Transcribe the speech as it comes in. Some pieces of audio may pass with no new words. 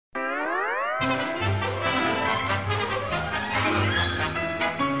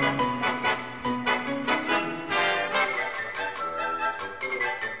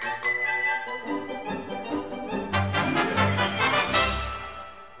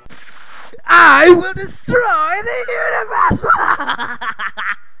I will destroy the universe.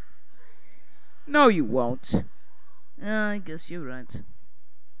 No, you won't. I guess you're right.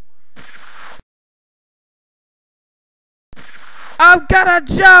 I'm gonna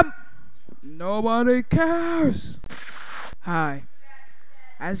jump. Nobody cares. Hi.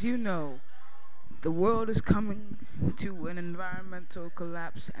 As you know, the world is coming to an environmental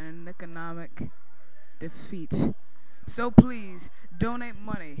collapse and an economic defeat. So please, donate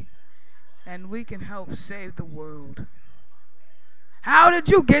money, and we can help save the world. How did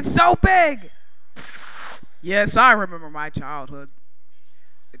you get so big? Yes, I remember my childhood.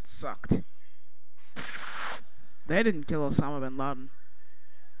 It sucked. They didn't kill Osama bin Laden.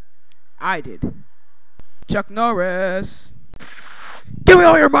 I did. Chuck Norris. Give me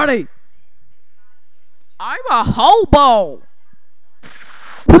all your money! I'm a hobo!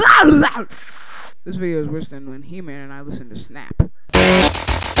 This video is worse than when He-Man and I listened to Snap. I've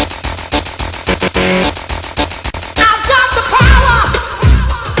got the power!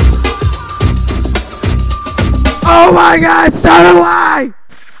 Oh my god, so do I!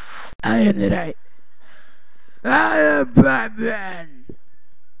 I am the night. I am Batman.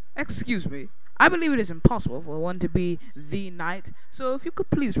 Excuse me. I believe it is impossible for one to be the knight, so if you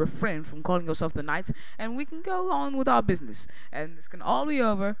could please refrain from calling yourself the knight, and we can go on with our business, and this can all be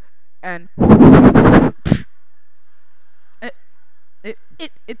over, and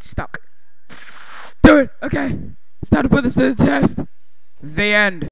it stuck. Do it, okay. It's time to put this to the test. The end.